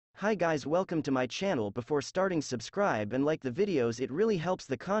Hi guys, welcome to my channel. Before starting, subscribe and like the videos, it really helps.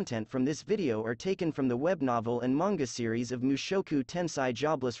 The content from this video are taken from the web novel and manga series of Mushoku Tensei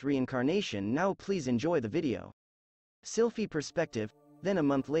Jobless Reincarnation. Now please enjoy the video. Sylphy perspective. Then a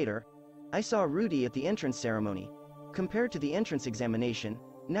month later, I saw Rudy at the entrance ceremony. Compared to the entrance examination,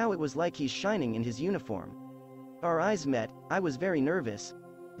 now it was like he's shining in his uniform. Our eyes met. I was very nervous.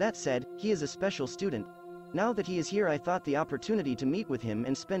 That said, he is a special student. Now that he is here, I thought the opportunity to meet with him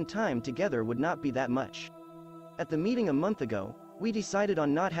and spend time together would not be that much. At the meeting a month ago, we decided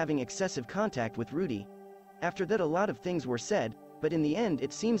on not having excessive contact with Rudy. After that, a lot of things were said, but in the end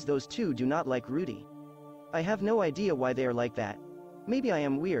it seems those two do not like Rudy. I have no idea why they are like that. Maybe I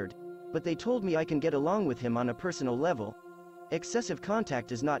am weird, but they told me I can get along with him on a personal level. Excessive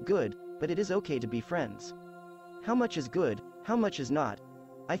contact is not good, but it is okay to be friends. How much is good, how much is not?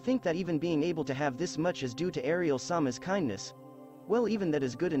 I think that even being able to have this much is due to Ariel-sama's kindness. Well, even that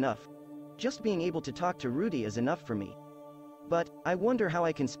is good enough. Just being able to talk to Rudy is enough for me. But, I wonder how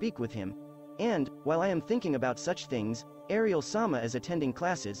I can speak with him. And, while I am thinking about such things, Ariel-sama is attending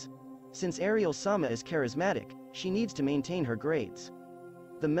classes. Since Ariel-sama is charismatic, she needs to maintain her grades.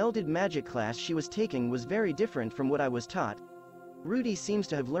 The melded magic class she was taking was very different from what I was taught. Rudy seems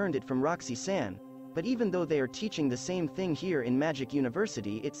to have learned it from Roxy-san. But even though they are teaching the same thing here in Magic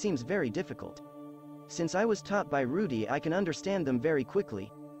University, it seems very difficult. Since I was taught by Rudy, I can understand them very quickly.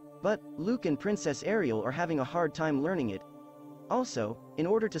 But, Luke and Princess Ariel are having a hard time learning it. Also, in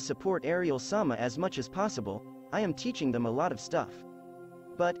order to support Ariel-sama as much as possible, I am teaching them a lot of stuff.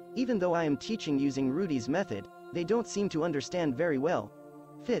 But, even though I am teaching using Rudy's method, they don't seem to understand very well.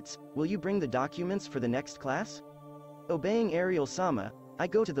 Fitz, will you bring the documents for the next class? Obeying Ariel-sama, I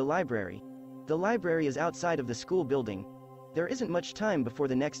go to the library. The library is outside of the school building. There isn't much time before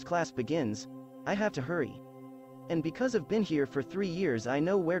the next class begins. I have to hurry. And because I've been here for 3 years, I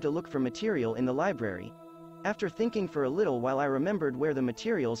know where to look for material in the library. After thinking for a little while, I remembered where the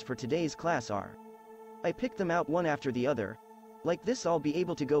materials for today's class are. I picked them out one after the other. Like this, I'll be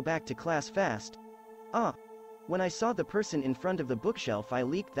able to go back to class fast. Ah! When I saw the person in front of the bookshelf, I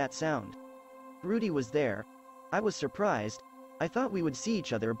leaked that sound. Rudy was there. I was surprised. I thought we would see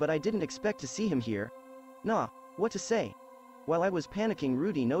each other, but I didn't expect to see him here. Nah, what to say? While I was panicking,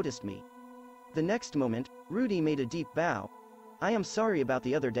 Rudy noticed me. The next moment, Rudy made a deep bow. I am sorry about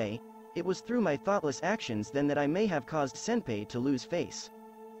the other day. It was through my thoughtless actions then that I may have caused Senpai to lose face.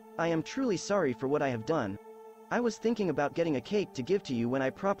 I am truly sorry for what I have done. I was thinking about getting a cake to give to you when I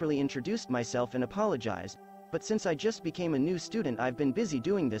properly introduced myself and apologized, but since I just became a new student, I've been busy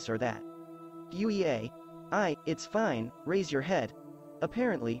doing this or that. UEA. It's fine, raise your head.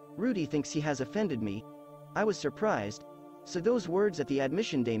 Apparently, Rudy thinks he has offended me. I was surprised. So those words at the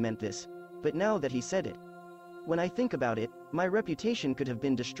admission day meant this, but now that he said it. When I think about it, my reputation could have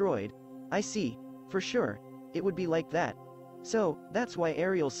been destroyed. I see, for sure, it would be like that. So, that's why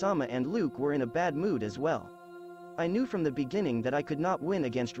Ariel-sama and Luke were in a bad mood as well. I knew from the beginning that I could not win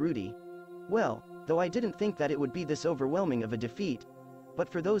against Rudy. Well, though I didn't think that it would be this overwhelming of a defeat. But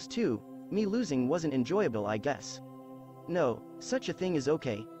for those two, me losing wasn't enjoyable, I guess. No, such a thing is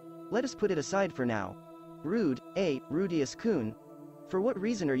okay. Let us put it aside for now. Rudeus-kun. For what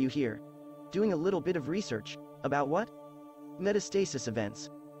reason are you here? Doing a little bit of research. About what? Metastasis events.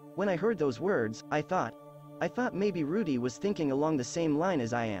 When I heard those words, I thought maybe Rudy was thinking along the same line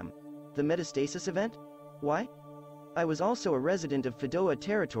as I am. The metastasis event? Why? I was also a resident of Fedoa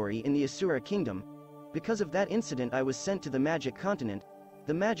territory in the Asura kingdom. Because of that incident, I was sent to the Magic Continent.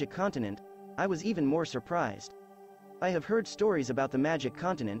 The Magic Continent? I was even more surprised. I have heard stories about the Magic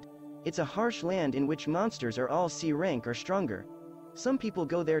Continent. It's a harsh land in which monsters are all C rank or stronger. Some people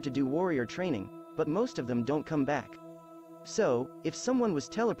go there to do warrior training, but most of them don't come back. So, if someone was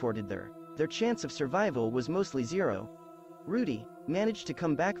teleported there, their chance of survival was mostly 0. Rudy managed to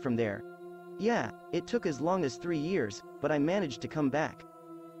come back from there. Yeah, it took as long as 3 years, but I managed to come back.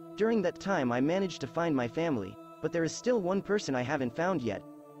 During that time I managed to find my family. But there is still one person I haven't found yet.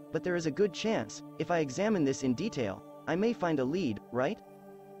 But there is a good chance, if I examine this in detail, I may find a lead, right?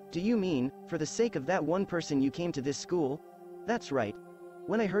 Do you mean, for the sake of that one person you came to this school? That's right.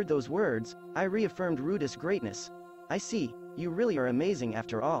 When I heard those words, I reaffirmed Rudeus' greatness. I see, you really are amazing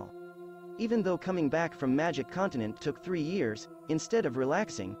after all. Even though coming back from Magic Continent took 3 years, instead of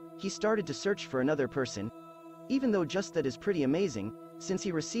relaxing, he started to search for another person. Even though just that is pretty amazing. Since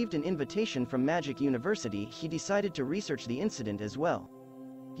he received an invitation from Magic University, he decided to research the incident as well.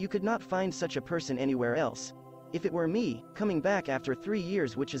 You could not find such a person anywhere else. If it were me, coming back after 3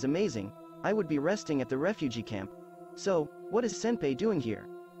 years, which is amazing, I would be resting at the refugee camp. So, what is Senpai doing here?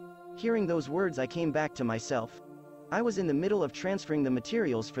 Hearing those words, I came back to myself. I was in the middle of transferring the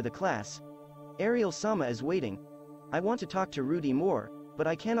materials for the class. Ariel-sama is waiting. I want to talk to Rudy more, but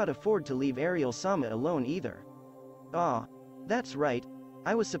I cannot afford to leave Ariel-sama alone either. Ah, that's right.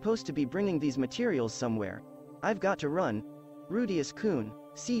 I was supposed to be bringing these materials somewhere. I've got to run. Rudeus-kun,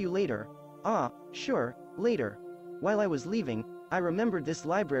 see you later. Ah, sure, later. While I was leaving, I remembered this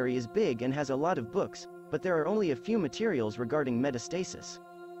library is big and has a lot of books, but there are only a few materials regarding metastasis.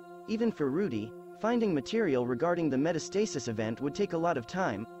 Even for Rudy, finding material regarding the metastasis event would take a lot of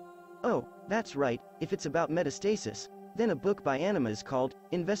time. Oh, that's right, if it's about metastasis, then a book by Animas called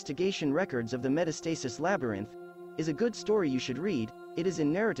Investigation Records of the Metastasis Labyrinth is a good story you should read. It is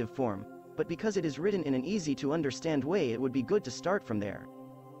in narrative form, but because it is written in an easy-to-understand way, it would be good to start from there.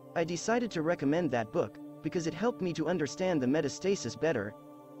 I decided to recommend that book, because it helped me to understand the metastasis better.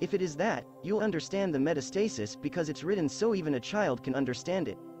 If it is that, you'll understand the metastasis because it's written so even a child can understand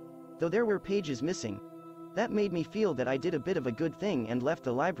it. Though there were pages missing. That made me feel that I did a bit of a good thing and left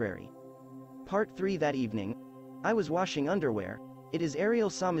the library. Part 3. That evening, I was washing underwear. It is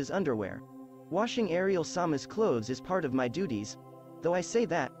Ariel-sama's underwear. Washing Ariel-sama's clothes is part of my duties. Though I say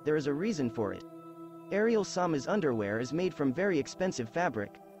that, there is a reason for it. Ariel-sama's underwear is made from very expensive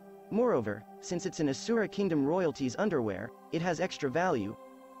fabric. Moreover, since it's an Asura Kingdom royalty's underwear, it has extra value.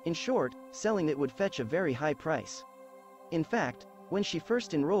 In short, selling it would fetch a very high price. In fact, when she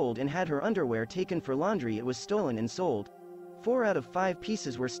first enrolled and had her underwear taken for laundry, it was stolen and sold. 4 out of 5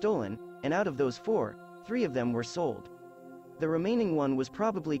 pieces were stolen, and out of those 4, 3 of them were sold. The remaining one was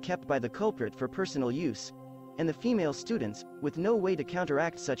probably kept by the culprit for personal use, and the female students, with no way to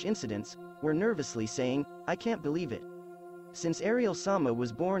counteract such incidents, were nervously saying, "I can't believe it." Since Ariel-sama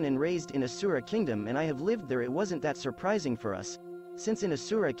was born and raised in Asura Kingdom and I have lived there, it wasn't that surprising for us, since in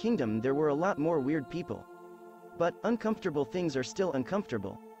Asura Kingdom there were a lot more weird people. But uncomfortable things are still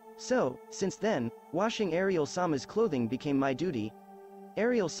uncomfortable. So, since then, washing Ariel-sama's clothing became my duty.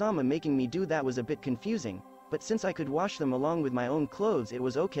 Ariel-sama making me do that was a bit confusing, but since I could wash them along with my own clothes, it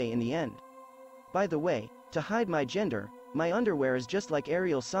was okay in the end. By the way, to hide my gender, my underwear is just like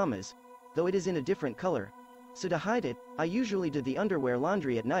Ariel-sama's, though it is in a different color. So to hide it, I usually did the underwear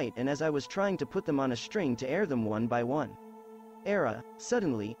laundry at night, and as I was trying to put them on a string to air them one by one.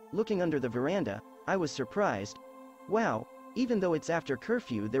 Suddenly, looking under the veranda, I was surprised. Wow, even though it's after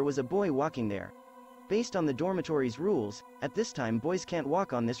curfew, there was a boy walking there. Based on the dormitory's rules, at this time boys can't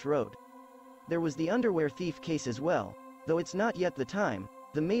walk on this road. There was the underwear thief case as well, though it's not yet the time,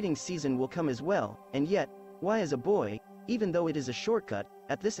 the mating season will come as well, and yet, why as a boy, even though it is a shortcut,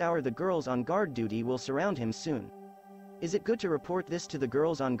 at this hour the girls on guard duty will surround him soon. Is it good to report this to the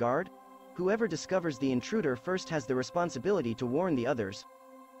girls on guard? Whoever discovers the intruder first has the responsibility to warn the others.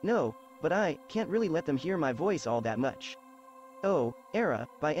 No, but I can't really let them hear my voice all that much. Oh,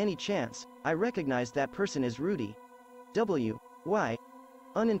 by any chance, I recognized that person as Rudy. Why?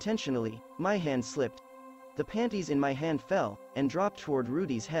 Unintentionally, my hand slipped. The panties in my hand fell, and dropped toward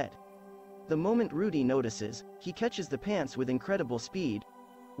Rudy's head. The moment Rudy notices, he catches the pants with incredible speed.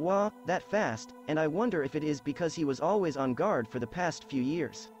 Wah, that fast, and I wonder if it is because he was always on guard for the past few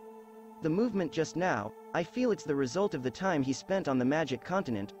years. The movement just now, I feel it's the result of the time he spent on the magic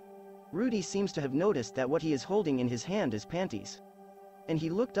continent. Rudy seems to have noticed that what he is holding in his hand is panties. And he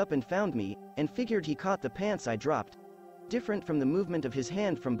looked up and found me, and figured he caught the pants I dropped. Different from the movement of his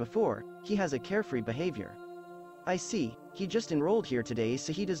hand from before, he has a carefree behavior. I see, he just enrolled here today,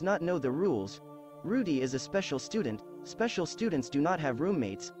 so he does not know the rules. Rudy is a special student. Special students do not have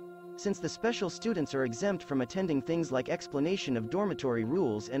roommates. Since the special students are exempt from attending things like explanation of dormitory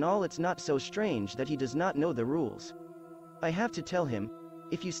rules and all, it's not so strange that he does not know the rules. I have to tell him,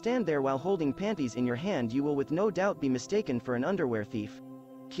 if you stand there while holding panties in your hand, you will with no doubt be mistaken for an underwear thief.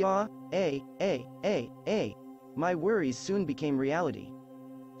 Kya, My worries soon became reality.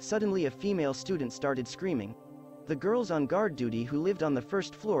 Suddenly a female student started screaming. The girls on guard duty who lived on the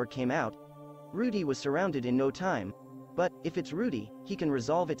first floor came out. Rudy was surrounded in no time. But, if it's Rudy, he can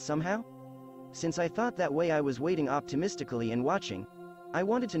resolve it somehow? Since I thought that way, I was waiting optimistically and watching. I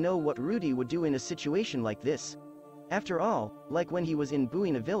wanted to know what Rudy would do in a situation like this. After all, like when he was in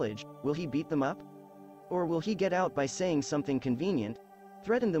Buina village, will he beat them up? Or will he get out by saying something convenient,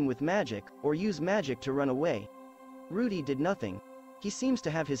 threaten them with magic, or use magic to run away? Rudy did nothing. He seems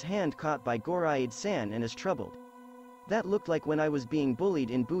to have his hand caught by Goraid-san and is troubled. That looked like when I was being bullied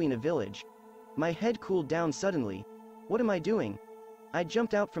in Buina village. My head cooled down suddenly. What am I doing? I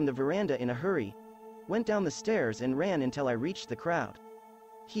jumped out from the veranda in a hurry, went down the stairs and ran until I reached the crowd.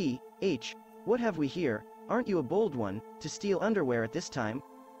 What have we here? Aren't you a bold one, to steal underwear at this time?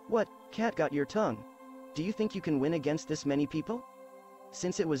 What, cat got your tongue? Do you think you can win against this many people?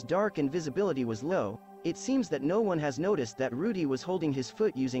 Since it was dark and visibility was low, It seems that no one has noticed that Rudy was holding his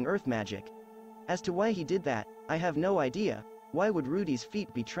foot using earth magic. As to why he did that, I have no idea. Why would Rudy's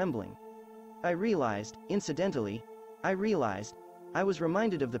feet be trembling? I realized, incidentally, I was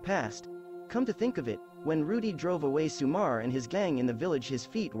reminded of the past. Come to think of it, when Rudy drove away Sumar and his gang in the village, his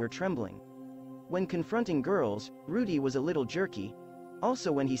feet were trembling. When confronting girls, Rudy was a little jerky.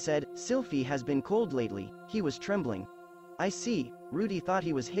 Also when he said, "Sylphy has been cold lately," he was trembling. I see, Rudy thought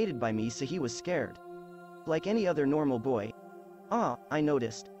he was hated by me, so he was scared. Like any other normal boy. I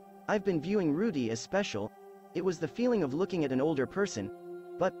noticed. I've been viewing Rudy as special. It was the feeling of looking at an older person.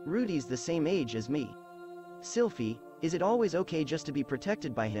 But, Rudy's the same age as me. Sylphy, is it always okay just to be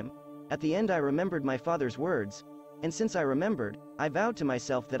protected by him? At the end I remembered my father's words. And since I remembered, I vowed to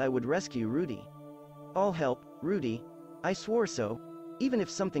myself that I would rescue Rudy. I'll help, Rudy. I swore so. Even if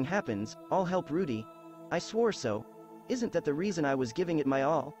something happens, I'll help Rudy. I swore so. Isn't that the reason I was giving it my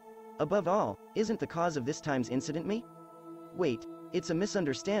all? Above all, isn't the cause of this time's incident me? Wait, it's a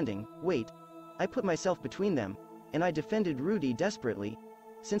misunderstanding, wait. I put myself between them, and I defended Rudy desperately.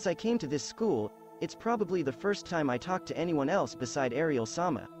 Since I came to this school, it's probably the first time I talked to anyone else beside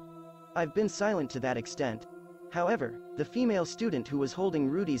Ariel-sama. I've been silent to that extent. However, the female student who was holding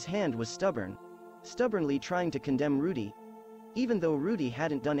Rudy's hand was stubbornly trying to condemn Rudy, even though Rudy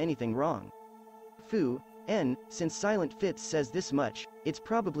hadn't done anything wrong. Since Silent Fitz says this much, it's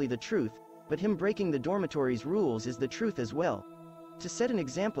probably the truth, but him breaking the dormitory's rules is the truth as well. To set an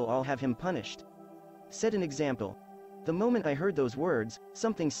example, I'll have him punished. Set an example. The moment I heard those words,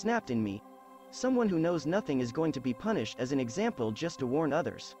 something snapped in me. Someone who knows nothing is going to be punished as an example just to warn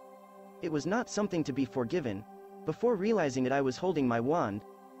others. It was not something to be forgiven. Before realizing it, I was holding my wand.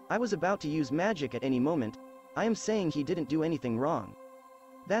 I was about to use magic at any moment. I am saying he didn't do anything wrong.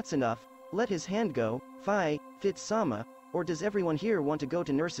 That's enough. Let his hand go, Fitz-sama, or does everyone here want to go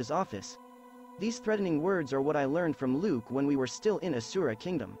to nurse's office? These threatening words are what I learned from Luke when we were still in Asura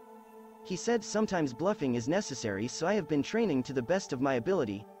Kingdom. He said sometimes bluffing is necessary, so I have been training to the best of my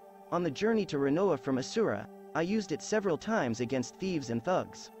ability. On the journey to Renoa from Asura, I used it several times against thieves and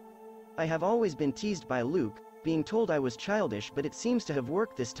thugs. I have always been teased by Luke, being told I was childish, but it seems to have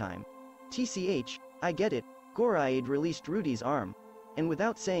worked this time. TCH, I get it. Ruijerd released Rudy's arm, and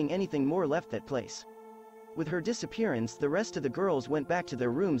without saying anything more left that place. With her disappearance, the rest of the girls went back to their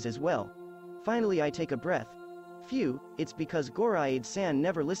rooms as well. Finally I take a breath. Phew, it's because Ruijerd-san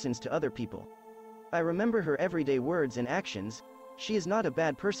never listens to other people. I remember her everyday words and actions. She is not a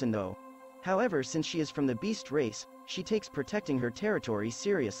bad person though. However, since she is from the beast race, she takes protecting her territory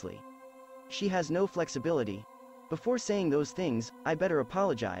seriously. She has no flexibility. Before saying those things, I better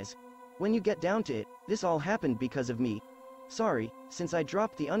apologize. When you get down to it, this all happened because of me. Sorry, since I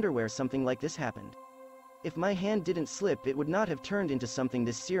dropped the underwear, something like this happened. If my hand didn't slip, it would not have turned into something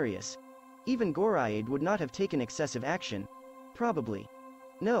this serious. Even Ruijerd would not have taken excessive action. Probably.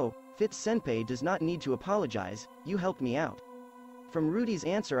 No, Fitz-senpai does not need to apologize, you helped me out. From Rudy's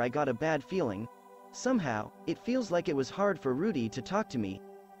answer I got a bad feeling. Somehow, it feels like it was hard for Rudy to talk to me.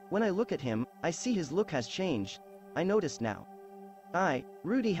 When I look at him, I see his look has changed. I noticed now.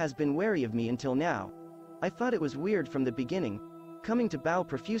 Rudy has been wary of me until now. I thought it was weird from the beginning. Coming to bow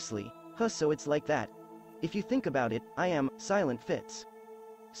profusely, so it's like that. If you think about it, I am Silent Fitz.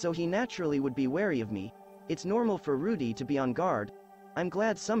 So he naturally would be wary of me. It's normal for Rudy to be on guard. I'm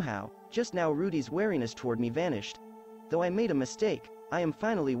glad somehow, just now Rudy's wariness toward me vanished. Though I made a mistake, I am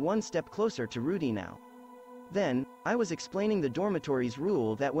finally one step closer to Rudy now. Then, I was explaining the dormitory's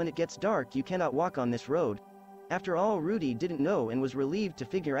rule that when it gets dark you cannot walk on this road. After all, Rudy didn't know and was relieved to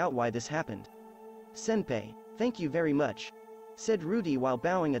figure out why this happened. Senpai, thank you very much, said Rudy while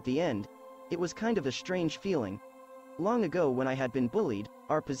bowing at the end. It was kind of a strange feeling. Long ago when I had been bullied,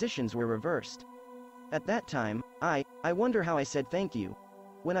 our positions were reversed. At that time, I wonder how I said thank you.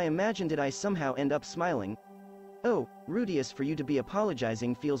 When I imagined it, I somehow end up smiling. Oh, Rudeus, for you to be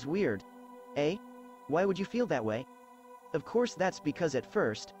apologizing feels weird. Eh? Why would you feel that way? Of course that's because at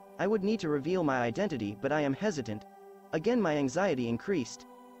first, I would need to reveal my identity, but I am hesitant. Again my anxiety increased.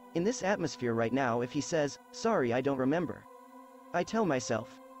 In this atmosphere right now, if he says, sorry I don't remember, I tell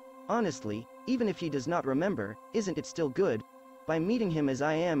myself, honestly, even if he does not remember, isn't it still good? By meeting him as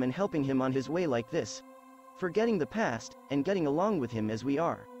I am and helping him on his way like this. Forgetting the past, and getting along with him as we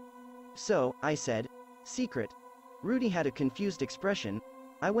are. So, I said, secret. Rudy had a confused expression.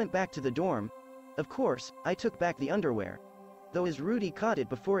 I went back to the dorm. Of course, I took back the underwear. Though as Rudy caught it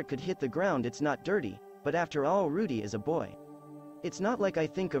before it could hit the ground, it's not dirty, but after all Rudy is a boy. It's not like I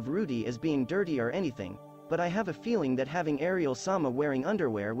think of Rudy as being dirty or anything, but I have a feeling that having Ariel-sama wearing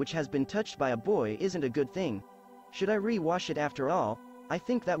underwear which has been touched by a boy isn't a good thing. Should I re-wash it after all? I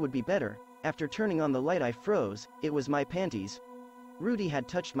think that would be better. After turning on the light I froze. It was my panties. Rudy had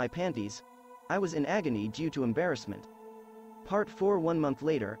touched my panties. I was in agony due to embarrassment. Part 4. 1 month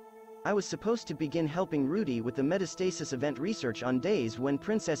later, I was supposed to begin helping Rudy with the metastasis event research on days when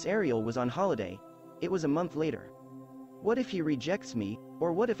Princess Ariel was on holiday. It was a month later. What if he rejects me,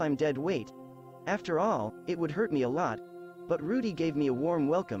 or what if I'm dead weight? After all, it would hurt me a lot. But Rudy gave me a warm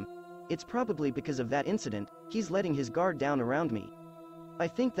welcome. It's probably because of that incident, he's letting his guard down around me. I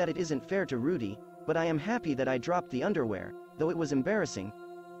think that it isn't fair to Rudy, but I am happy that I dropped the underwear, though it was embarrassing.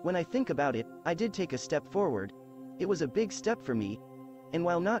 When I think about it, I did take a step forward. It was a big step for me. And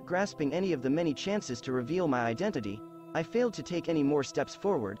while not grasping any of the many chances to reveal my identity, I failed to take any more steps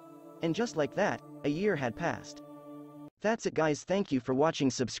forward. And just like that, a year had passed. That's it guys, thank you for watching.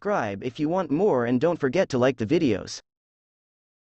 Subscribe if you want more and don't forget to like the videos.